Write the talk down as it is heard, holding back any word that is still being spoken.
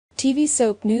TV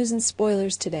soap news and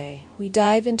spoilers today. We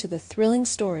dive into the thrilling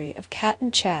story of Cat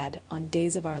and Chad on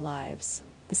Days of Our Lives.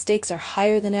 The stakes are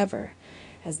higher than ever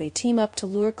as they team up to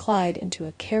lure Clyde into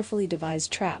a carefully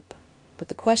devised trap. But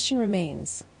the question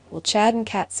remains, will Chad and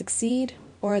Cat succeed,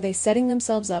 or are they setting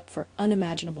themselves up for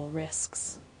unimaginable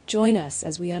risks? Join us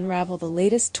as we unravel the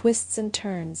latest twists and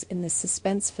turns in this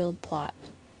suspense-filled plot.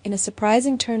 In a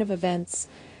surprising turn of events,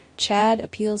 Chad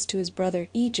appeals to his brother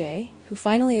EJ, who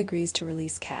finally agrees to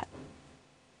release Cat.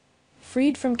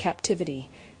 Freed from captivity,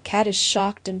 Cat is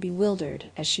shocked and bewildered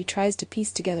as she tries to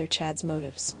piece together Chad's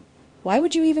motives. "Why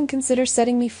would you even consider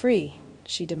setting me free?"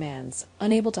 she demands,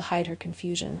 unable to hide her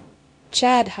confusion.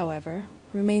 Chad, however,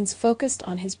 remains focused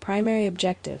on his primary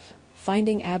objective,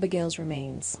 finding Abigail's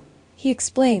remains. He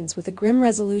explains with a grim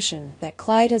resolution that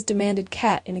Clyde has demanded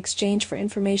Cat in exchange for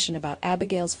information about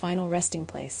Abigail's final resting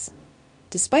place.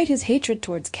 Despite his hatred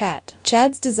towards Cat,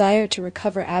 Chad's desire to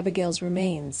recover Abigail's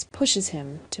remains pushes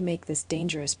him to make this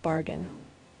dangerous bargain.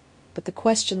 But the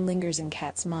question lingers in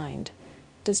Cat's mind.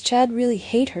 Does Chad really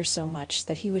hate her so much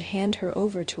that he would hand her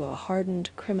over to a hardened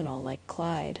criminal like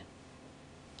Clyde?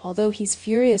 Although he's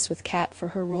furious with Cat for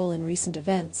her role in recent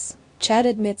events, Chad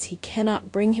admits he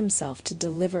cannot bring himself to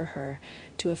deliver her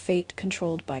to a fate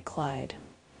controlled by Clyde.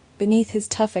 Beneath his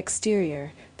tough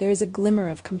exterior, there is a glimmer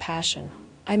of compassion.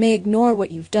 "I may ignore what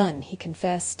you've done," he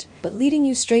confessed, "but leading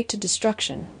you straight to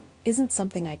destruction isn't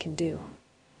something I can do."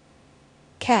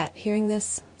 Cat, hearing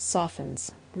this,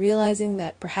 softens, realizing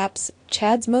that perhaps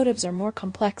Chad's motives are more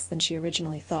complex than she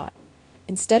originally thought.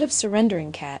 Instead of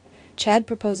surrendering Cat, Chad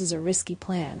proposes a risky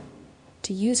plan: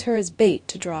 to use her as bait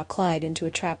to draw Clyde into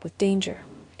a trap with danger,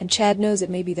 and Chad knows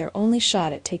it may be their only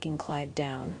shot at taking Clyde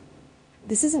down.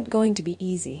 "This isn't going to be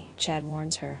easy," Chad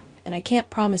warns her, "and I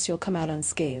can't promise you'll come out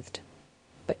unscathed."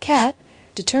 But Cat,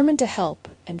 determined to help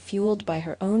and fueled by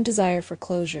her own desire for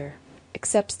closure,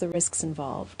 accepts the risks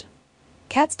involved.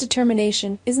 Cat's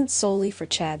determination isn't solely for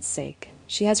Chad's sake.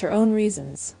 She has her own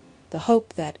reasons. The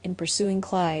hope that, in pursuing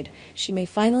Clyde, she may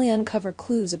finally uncover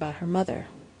clues about her mother,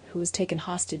 who was taken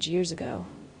hostage years ago.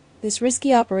 This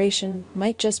risky operation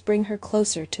might just bring her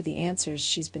closer to the answers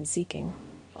she's been seeking.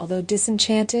 Although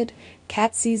disenchanted,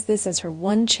 Cat sees this as her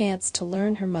one chance to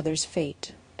learn her mother's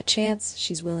fate, a chance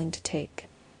she's willing to take.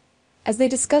 As they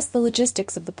discuss the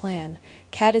logistics of the plan,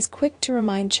 Cat is quick to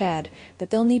remind Chad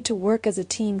that they'll need to work as a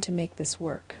team to make this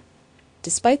work.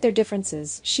 Despite their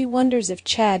differences, she wonders if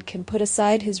Chad can put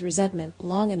aside his resentment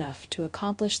long enough to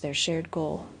accomplish their shared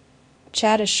goal.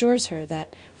 Chad assures her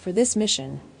that, for this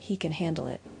mission, he can handle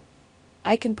it.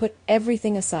 "I can put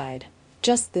everything aside,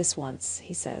 just this once,"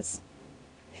 he says.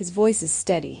 His voice is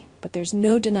steady, but there's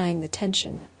no denying the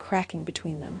tension cracking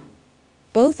between them.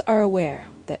 Both are aware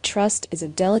that trust is a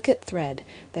delicate thread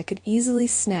that could easily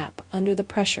snap under the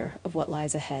pressure of what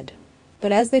lies ahead.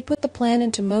 But as they put the plan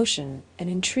into motion, an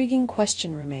intriguing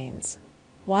question remains.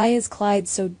 Why is Clyde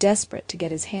so desperate to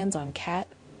get his hands on Cat?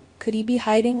 Could he be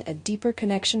hiding a deeper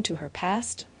connection to her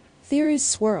past? Theories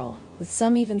swirl, with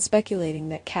some even speculating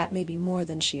that Cat may be more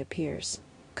than she appears.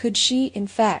 Could she, in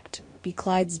fact, be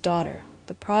Clyde's daughter,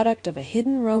 the product of a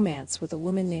hidden romance with a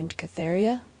woman named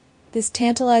Catharia? This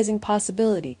tantalizing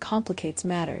possibility complicates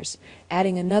matters,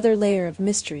 adding another layer of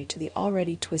mystery to the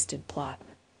already twisted plot.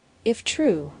 If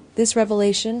true, this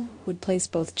revelation would place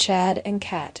both Chad and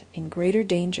Cat in greater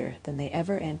danger than they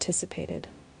ever anticipated.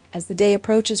 As the day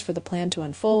approaches for the plan to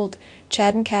unfold,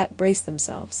 Chad and Cat brace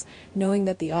themselves, knowing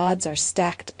that the odds are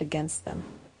stacked against them.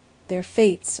 Their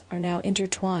fates are now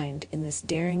intertwined in this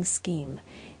daring scheme,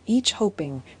 each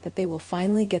hoping that they will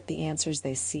finally get the answers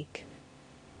they seek.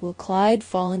 Will Clyde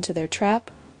fall into their trap,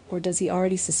 or does he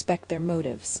already suspect their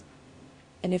motives?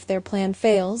 And if their plan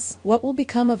fails, what will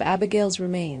become of Abigail's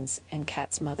remains and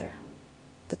Cat's mother?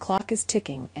 The clock is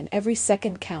ticking, and every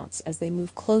second counts as they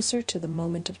move closer to the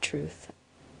moment of truth.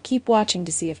 Keep watching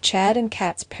to see if Chad and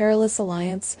Cat's perilous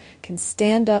alliance can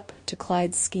stand up to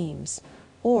Clyde's schemes,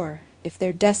 or if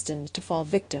they're destined to fall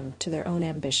victim to their own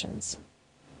ambitions.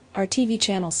 Our TV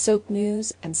channel Soap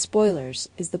News and Spoilers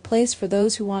is the place for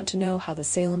those who want to know how the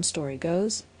Salem story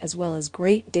goes, as well as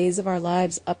great Days of Our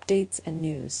Lives updates and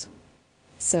news.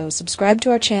 So subscribe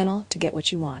to our channel to get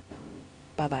what you want.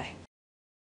 Bye-bye.